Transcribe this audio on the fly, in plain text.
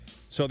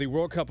So the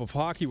World Cup of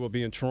Hockey will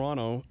be in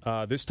Toronto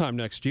this time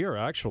next year,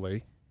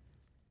 actually.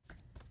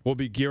 We'll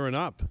be gearing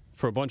up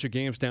for a bunch of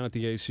games down at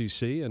the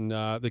ACC, and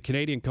the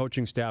Canadian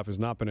coaching staff has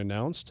not been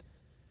announced.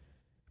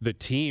 The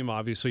team,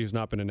 obviously, has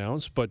not been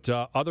announced, but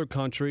other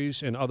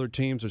countries and other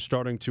teams are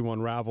starting to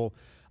unravel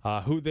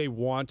who they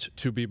want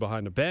to be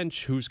behind the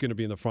bench, who's going to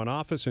be in the front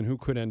office, and who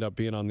could end up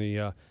being on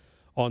the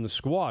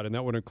squad. And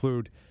that would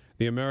include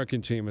the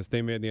American team, as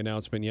they made the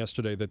announcement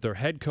yesterday that their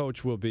head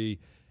coach will be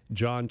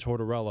John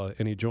Tortorella,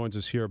 and he joins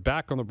us here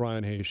back on the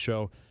Bryan Hayes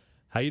Show.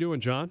 How you doing,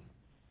 John?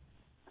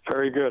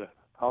 Very good.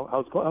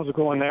 How's it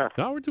going there?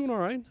 No, we're doing all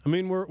right. I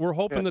mean, we're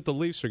hoping that the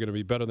Leafs are going to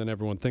be better than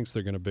everyone thinks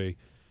they're going to be.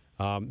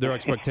 Their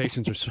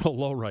expectations are so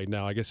low right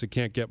now. I guess it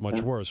can't get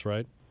much worse,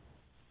 right?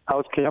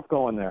 How's camp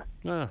going there?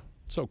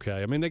 It's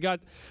okay. I mean, they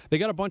got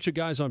a bunch of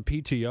guys on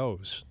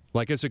PTOs.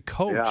 Like, as a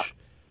coach,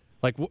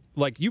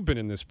 like you've been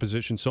in this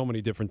position so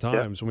many different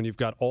times when you've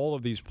got all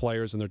of these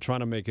players and they're trying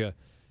to make an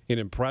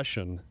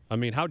impression. I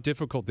mean, how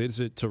difficult is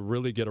it to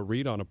really get a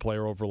read on a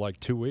player over like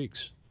 2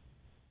 weeks?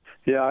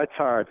 Yeah, it's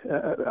hard.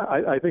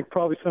 I think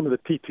probably some of the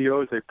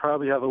PTOs, they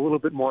probably have a little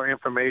bit more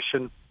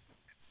information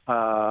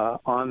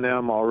on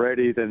them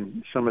already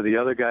than some of the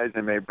other guys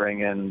they may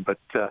bring in. But,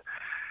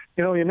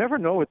 you never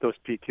know with those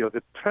PTOs.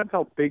 It depends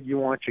how big you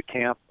want your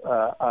camp.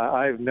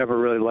 I've never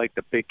really liked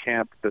a big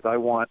camp because I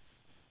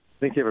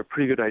think you have a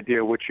pretty good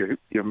idea what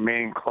your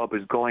main club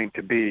is going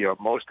to be, or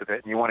most of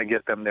it, and you want to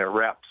get them their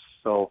reps.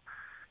 So,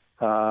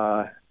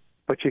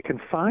 but you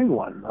can find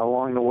one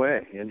along the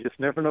way, and just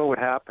never know what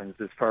happens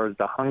as far as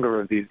the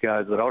hunger of these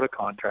guys without a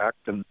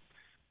contract, and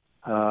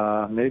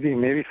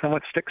maybe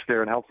someone sticks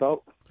there and helps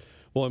out.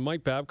 Well, and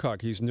Mike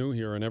Babcock, he's new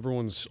here, and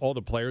all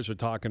the players are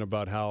talking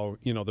about how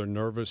they're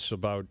nervous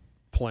about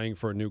playing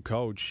for a new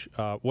coach.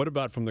 What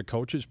about from the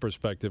coach's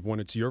perspective when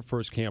it's your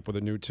first camp with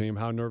a new team?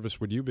 How nervous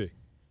would you be?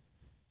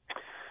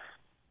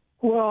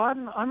 Well,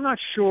 I'm not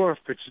sure if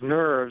it's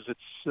nerves.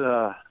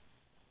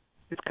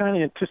 It's kind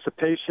of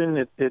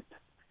anticipation.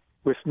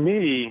 With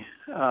me,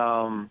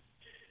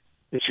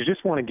 is you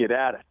just want to get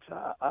at it.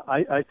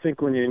 I think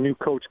when you're a new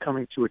coach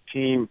coming to a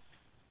team,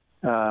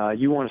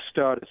 you want to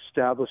start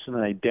establishing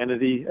an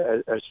identity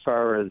as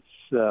far as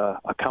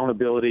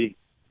accountability,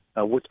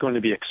 what's going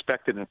to be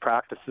expected in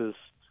practices,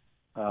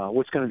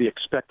 what's going to be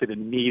expected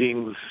in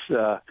meetings.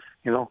 I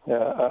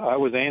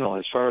was anal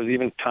as far as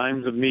even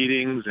times of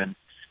meetings and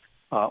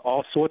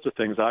all sorts of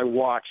things. I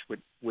watch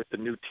with the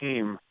new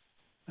team.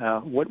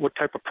 What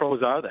type of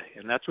pros are they?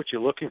 And that's what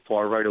you're looking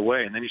for right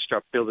away. And then you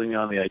start building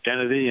on the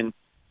identity and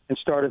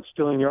start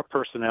instilling your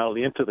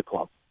personality into the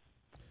club.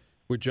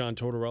 With John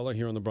Tortorella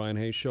here on the Bryan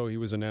Hayes Show, he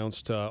was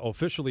announced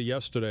officially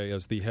yesterday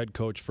as the head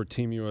coach for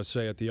Team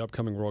USA at the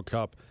upcoming World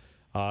Cup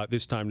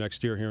this time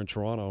next year here in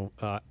Toronto.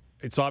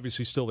 It's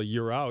obviously still a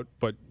year out,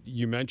 but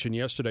you mentioned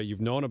yesterday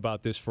you've known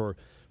about this for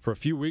a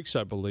few weeks,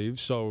 I believe.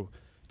 So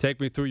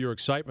take me through your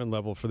excitement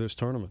level for this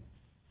tournament.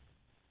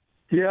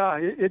 Yeah,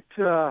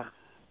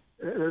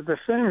 the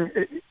thing,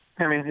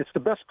 it's the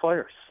best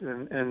players,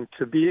 and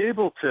to be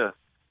able to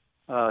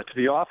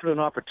be offered an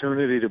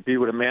opportunity to be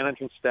with a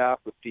managing staff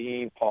with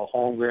Dean, Paul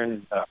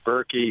Holmgren,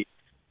 Berkey,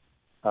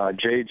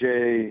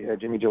 JJ,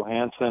 Jimmy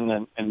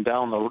Johansson, and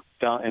down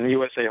in the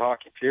USA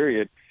Hockey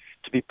period,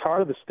 to be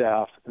part of the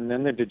staff, and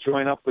then to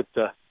join up with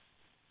the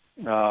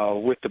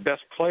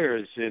best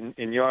players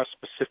in your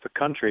specific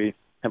country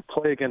and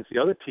play against the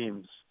other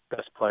team's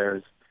best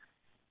players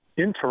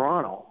in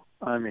Toronto.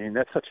 I mean,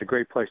 that's such a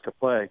great place to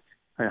play.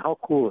 I mean, how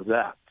cool is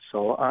that?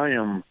 So I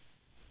am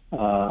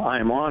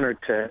honored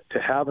to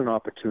have an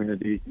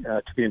opportunity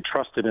to be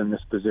entrusted in this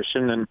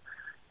position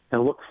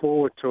and look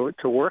forward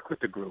to work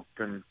with the group.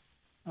 And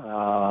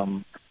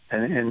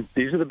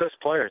these are the best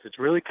players. It's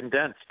really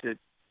condensed.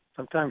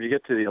 Sometimes you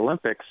get to the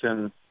Olympics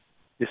and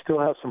you still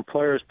have some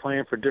players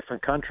playing for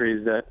different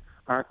countries that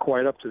aren't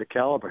quite up to the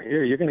caliber.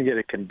 Here, you're going to get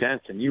it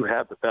condensed, and you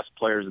have the best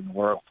players in the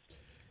world.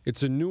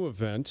 It's a new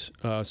event,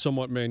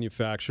 somewhat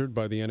manufactured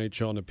by the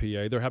NHL and the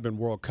PA. There have been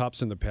World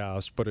Cups in the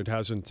past, but it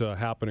hasn't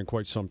happened in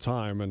quite some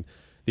time. And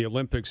the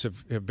Olympics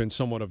have been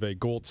somewhat of a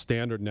gold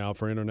standard now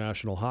for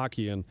international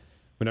hockey. And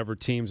whenever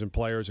teams and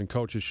players and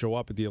coaches show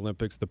up at the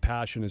Olympics, the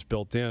passion is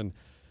built in.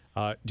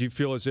 Do you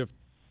feel as if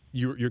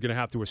you're going to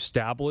have to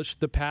establish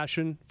the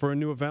passion for a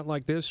new event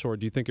like this, or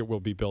do you think it will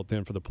be built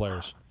in for the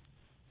players?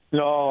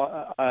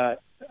 No,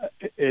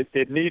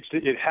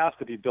 it has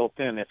to be built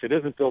in. If it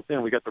isn't built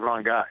in, we got the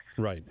wrong guy.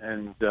 Right.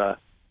 And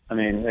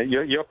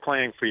you're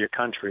playing for your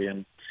country,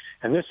 and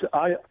this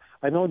I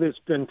know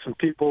there's been some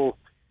people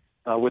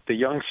with the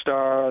young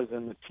stars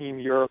and the Team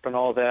Europe and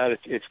all that.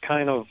 It's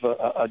kind of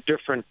a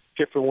different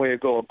way to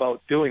go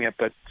about doing it,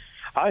 but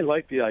I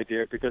like the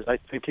idea because I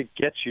think it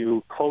gets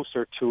you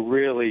closer to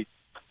really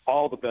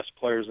all the best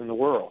players in the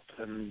world.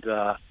 And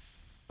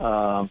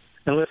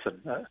listen.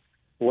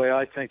 The way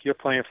I think, you're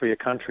playing for your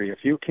country.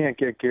 If you can't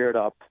get geared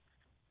up,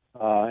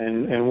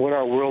 and what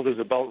our world is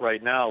about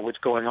right now, what's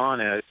going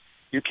on is,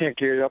 you can't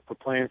gear up for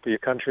playing for your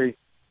country,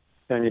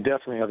 then you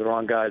definitely have the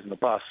wrong guys in the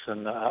bus.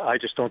 And I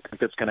just don't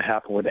think that's going to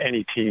happen with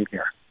any team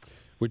here.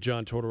 with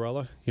John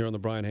Tortorella here on the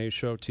Bryan Hayes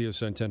Show,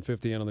 TSN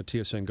 1050 and on the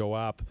TSN Go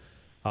app.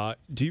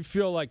 Do you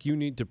feel like you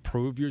need to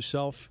prove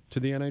yourself to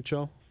the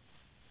NHL?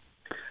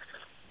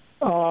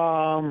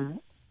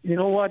 You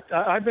know what?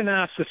 I've been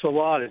asked this a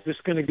lot. Is this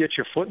going to get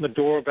your foot in the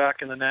door back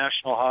in the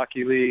National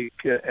Hockey League?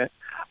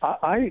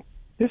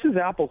 This is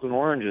apples and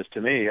oranges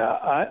to me.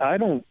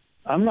 I'm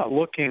not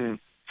looking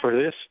for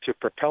this to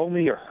propel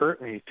me or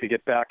hurt me to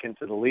get back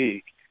into the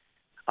league.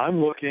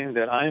 I'm looking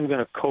that I'm going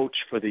to coach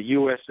for the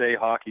USA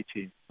hockey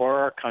team, for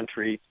our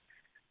country,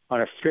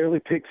 on a fairly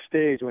big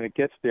stage when it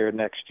gets there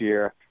next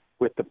year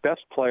with the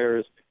best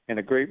players and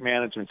a great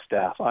management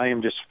staff. I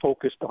am just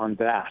focused on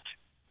that.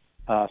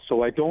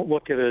 So I don't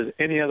look at it as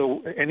any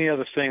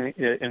other thing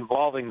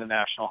involving the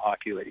National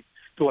Hockey League.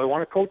 Do I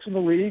want to coach in the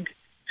league?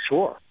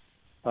 Sure.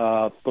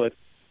 But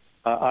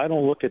I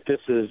don't look at this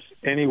as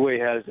any way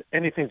has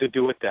anything to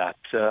do with that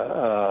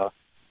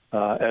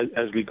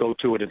as we go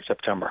to it in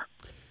September.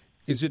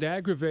 Is it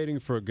aggravating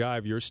for a guy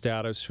of your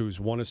status who's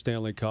won a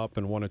Stanley Cup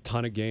and won a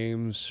ton of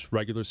games,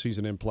 regular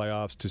season and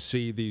playoffs, to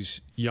see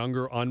these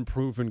younger,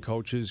 unproven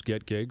coaches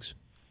get gigs?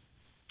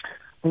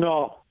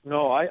 No.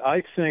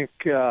 I think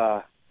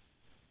there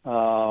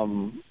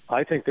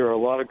are a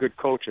lot of good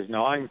coaches.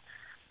 Now, I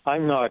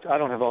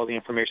don't have all the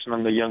information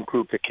on the young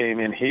group that came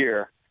in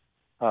here,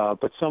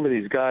 but some of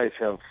these guys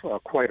have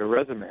quite a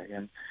resume.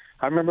 And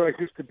I remember I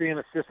used to be an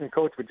assistant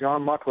coach with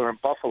John Muckler in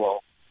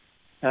Buffalo.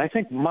 And I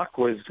think Muck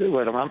was,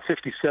 I'm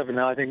 57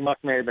 now. I think Muck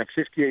may have been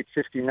 58,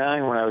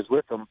 59 when I was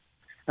with him.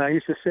 And I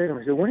used to say to him,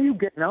 I said, when are you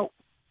getting out?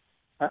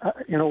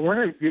 When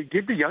are you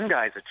give the young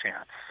guys a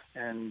chance?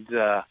 And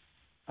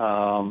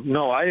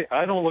no,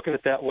 I don't look at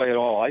it that way at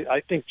all.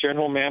 I think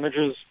general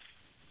managers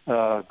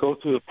go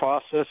through the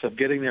process of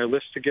getting their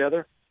list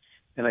together,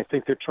 and I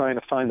think they're trying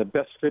to find the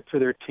best fit for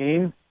their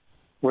team,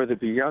 whether it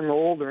be young,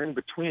 old, or in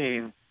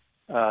between.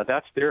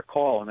 That's their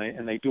call,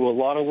 and they do a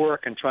lot of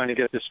work in trying to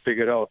get this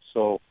figured out.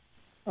 So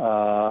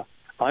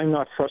I'm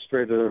not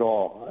frustrated at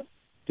all.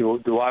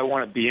 Do I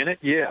want to be in it?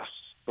 Yes,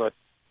 but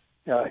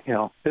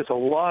there's a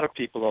lot of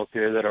people out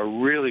there that are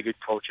really good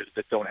coaches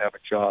that don't have a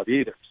job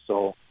either.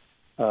 So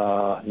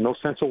no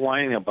sense of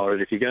whining about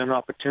it. If you get an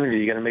opportunity,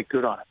 you got to make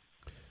good on it.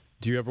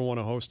 Do you ever want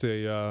to host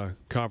a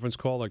conference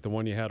call like the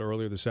one you had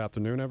earlier this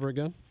afternoon ever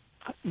again?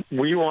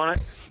 Were you on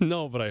it?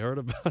 No, but I heard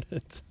about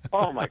it.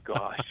 Oh, my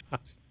gosh.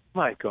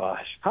 My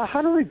gosh.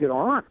 How do we get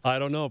on? I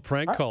don't know.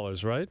 Prank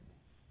callers, right?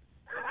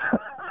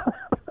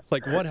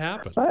 Like, what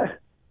happened?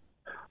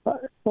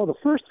 Well, the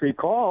first three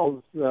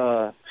calls,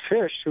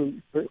 Fish,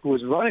 who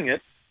was running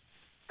it,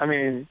 I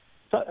mean,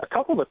 a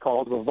couple of the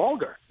calls were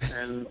vulgar.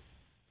 And,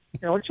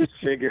 it just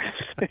figures.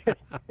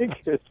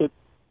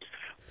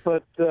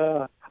 But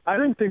I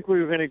didn't think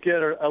we were going to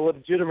get a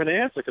legitimate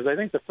answer because I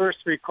think the first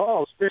three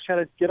calls, Fish had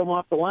to get them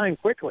off the line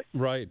quickly.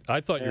 Right.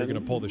 I thought you were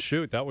going to pull the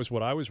shoot. That was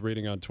what I was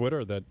reading on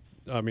Twitter.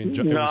 No.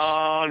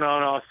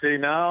 See,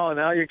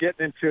 now you're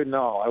getting into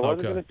no. I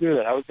wasn't going to do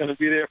that. I was going to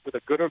be there for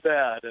the good or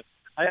bad. And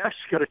I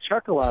actually got a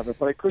chuckle out of it,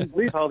 but I couldn't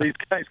believe how these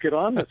guys get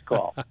on this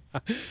call.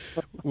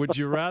 Would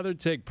you rather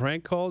take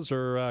prank calls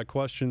or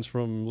questions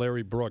from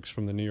Larry Brooks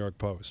from the New York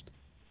Post?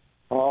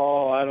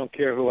 Oh, I don't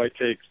care who I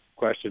take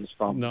questions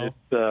from. No?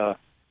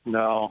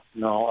 No.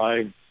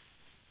 And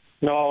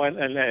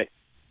hey,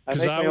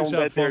 because I always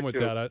have fun with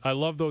that. I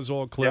love those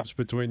old clips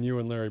between you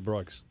and Larry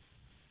Brooks.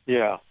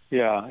 Yeah.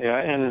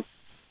 And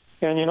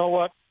you know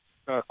what?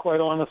 Quite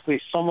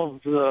honestly, some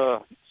of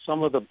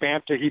the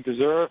banter he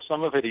deserved,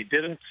 some of it he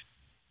didn't.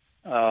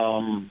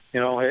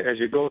 As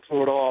you go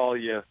through it all,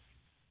 you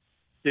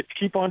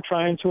keep on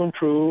trying to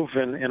improve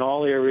in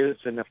all areas,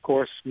 and of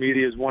course,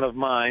 media is one of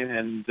mine.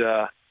 And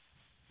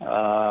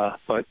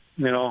but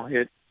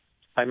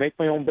I make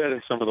my own bed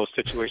in some of those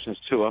situations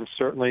too. I'm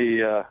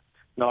certainly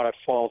not at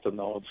fault in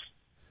those.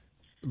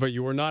 But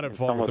you were not at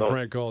fault with the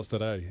prank calls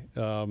today.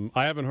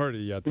 I haven't heard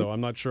it yet, though.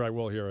 I'm not sure I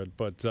will hear it.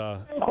 But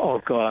oh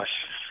gosh,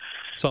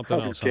 something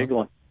else.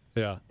 Giggling.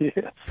 Huh?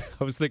 Yeah.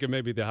 I was thinking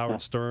maybe the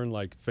Howard Stern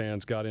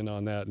fans got in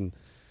on that and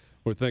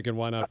were thinking,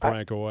 why not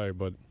prank away?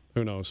 But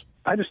who knows?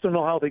 I just don't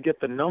know how they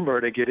get the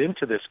number to get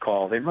into this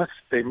call. They must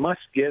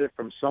get it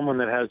from someone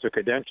that has the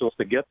credentials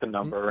to get the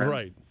number.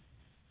 Right.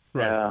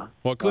 Yeah.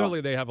 Well,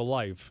 clearly they have a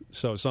life,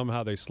 so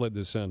somehow they slid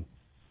this in.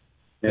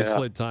 They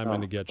slid time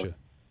in to get you.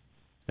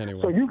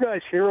 Anyway. So you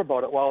guys hear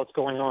about it while it's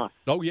going on?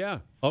 Oh, yeah.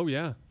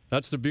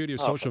 That's the beauty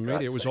of social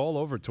media. It was all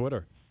over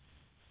Twitter.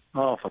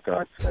 Oh, for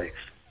God's sakes.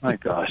 My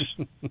gosh.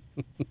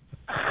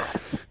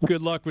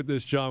 Good luck with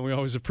this, John. We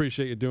always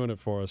appreciate you doing it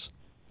for us.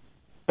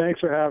 Thanks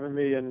for having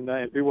me, and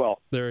be well.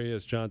 There he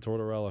is, John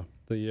Tortorella,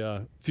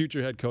 the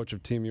future head coach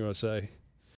of Team USA.